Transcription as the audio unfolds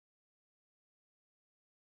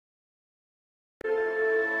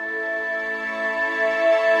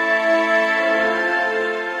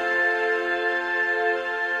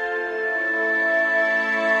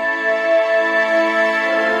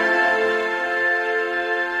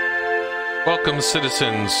Welcome,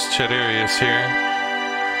 citizens. Chadarius here.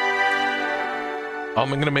 I'm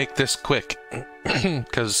going to make this quick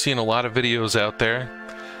because I've seen a lot of videos out there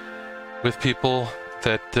with people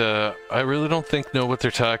that I really don't think know what they're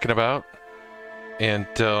talking about. And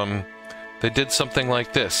they did something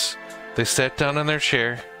like this. They sat down in their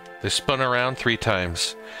chair, they spun around 3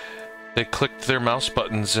 times, they clicked their mouse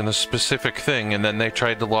buttons in a specific thing, and then they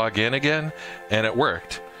tried to log in again, and it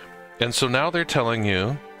worked. And so now they're telling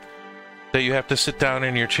you that you have to sit down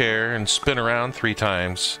in your chair and spin around 3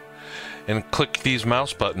 times and click these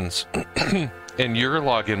mouse buttons and your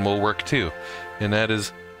login will work too. And that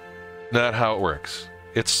is not how it works.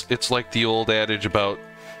 It's like the old adage about,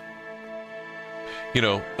 you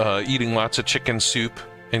know, eating lots of chicken soup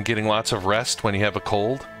and getting lots of rest when you have a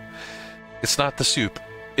cold. It's not the soup,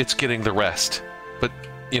 it's getting the rest. But,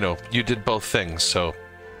 you know, you did both things, so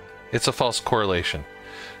it's a false correlation.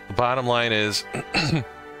 The bottom line is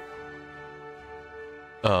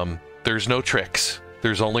there's no tricks.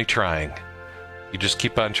 There's only trying. You just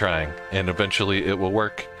keep on trying, and eventually it will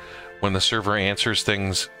work when the server answers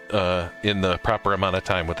things in the proper amount of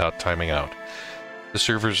time without timing out. The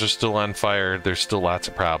servers are still on fire. There's still lots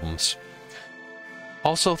of problems.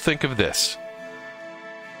 Also, think of this.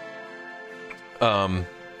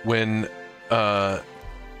 When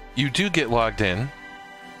you do get logged in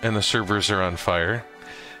and the servers are on fire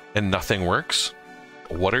and nothing works,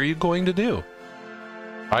 what are you going to do?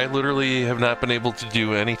 I literally have not been able to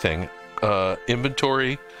do anything.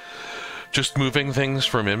 Inventory, just moving things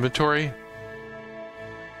from inventory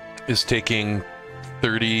is taking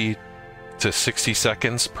 30 to 60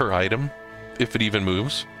 seconds per item, if it even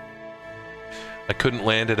moves. I couldn't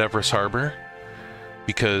land at Everest Harbor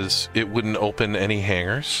because it wouldn't open any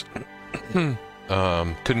hangars.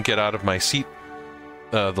 Couldn't get out of my seat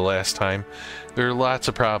the last time. There are lots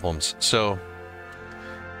of problems. So,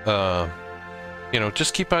 you know,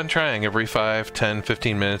 just keep on trying every 5, 10,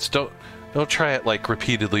 15 minutes. Don't try it like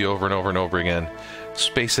repeatedly over and over and over again.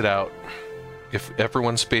 Space it out. If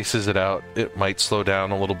everyone spaces it out, it might slow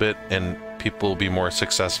down a little bit and people will be more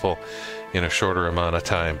successful in a shorter amount of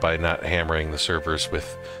time by not hammering the servers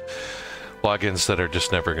with logins that are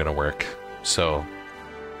just never going to work. So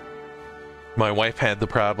my wife had the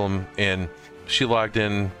problem and she logged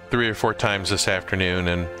in 3 or 4 times this afternoon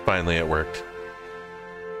and finally it worked.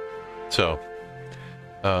 So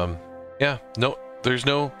yeah, no, there's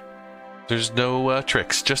no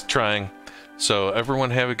tricks, just trying. So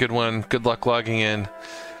everyone have a good one. Good luck logging in,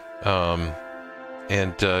 and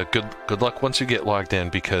good luck once you get logged in,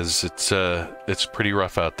 because it's pretty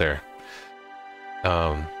rough out there.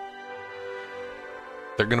 They're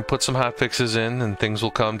gonna put some hot fixes in, and things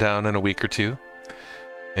will calm down in a week or 2.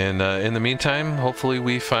 And in the meantime, hopefully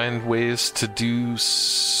we find ways to do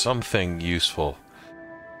something useful.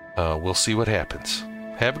 We'll see what happens.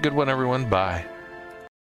 Have a good one, everyone. Bye.